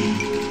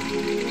الشقيق،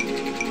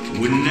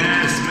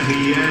 والناس ما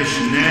هياش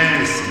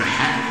ناس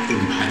بحق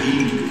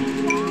وحقيقي.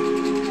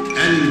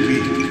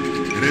 قلبي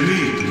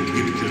رميته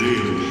جبت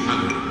غيره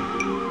حجر،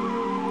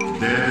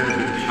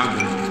 دابت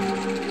حجر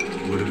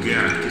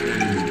ورجعت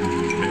قلبي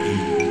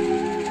رقيق.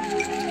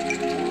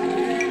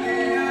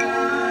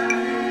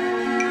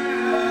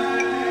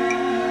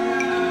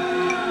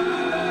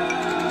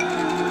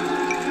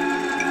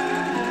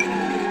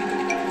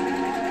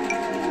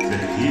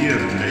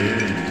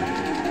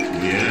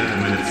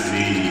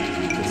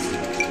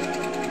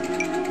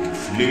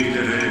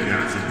 الليلة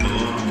راجع في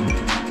الظلام،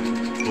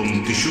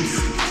 قمت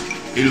شفت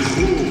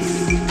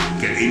الخوف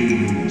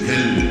كأنه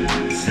كلب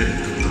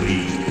سد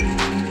طريق،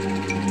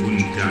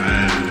 كنت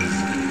عاوز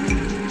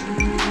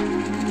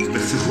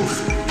بس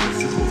خفت.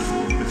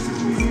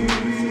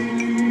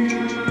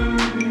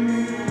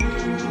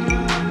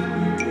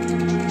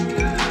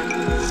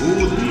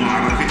 خوض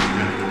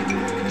معركتها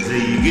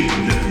زي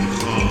جدك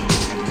مخاض،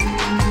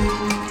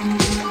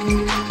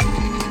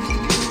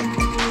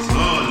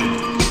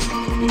 ظالم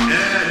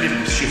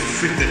قالب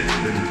شفتك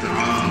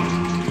بامتعاض،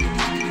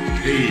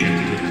 هي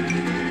كده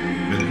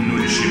ما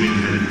تنولش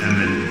منها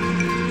الامل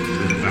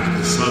غير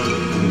بعد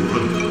صدق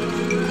ورد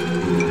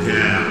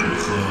وبتاع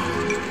مخاض.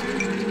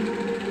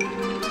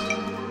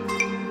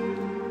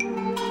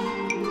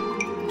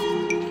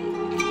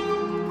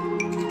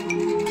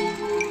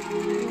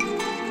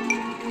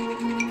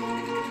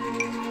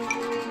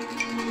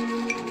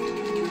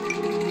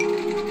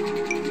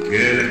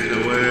 جالك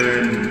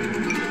اوان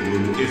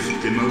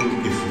ووقفت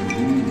موقف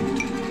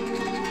وجود،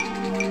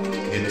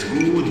 يا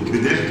تجود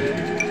بده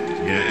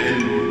يا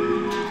قلبي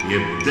يا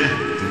بده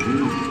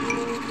تجود،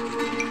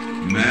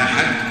 ما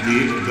حد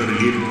يقدر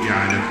يبكي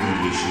على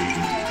كل شيء،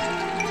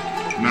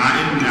 مع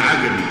ان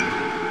عجبي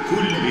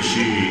كل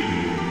شيء.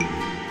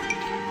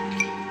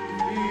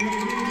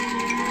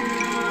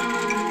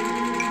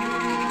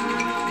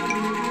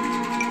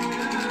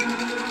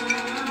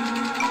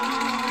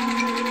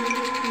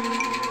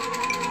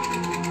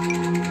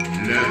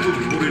 لا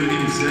تجبر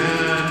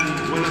الإنسان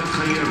ولا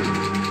تخيره،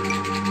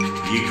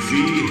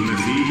 يكفيه ما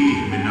فيه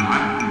من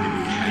عقل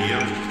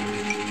بيحيره،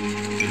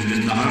 اللي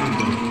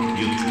النهارده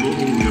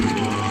يطلبه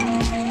ويرضاه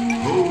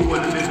هو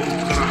اللي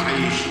بكره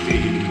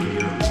هيشتهي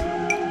وياه،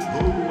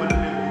 هو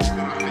اللي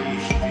بكره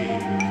هيشتهي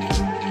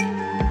وياه،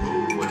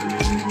 هو اللي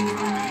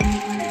بكره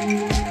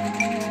هيشتهي.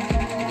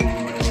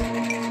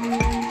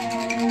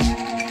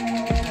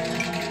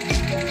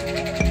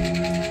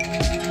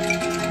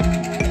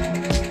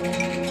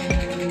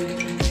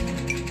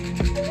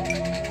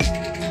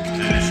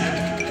 أنا شاب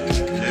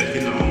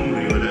لكن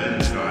عمري ولا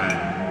ألف عام،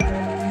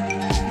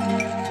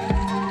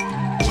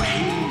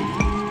 وحيد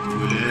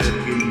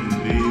ولكن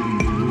بين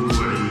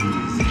ضلوعي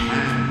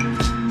زحام،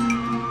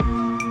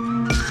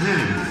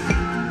 خايف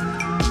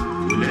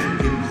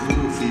ولكن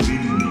خوفي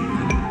مني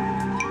أنا،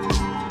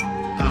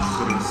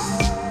 أخرس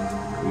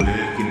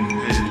ولكن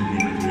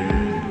قلبي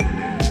مليان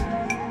كلام.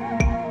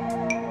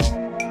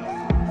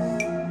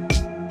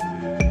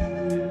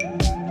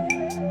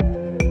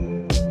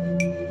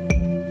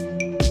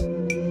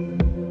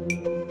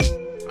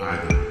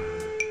 عجب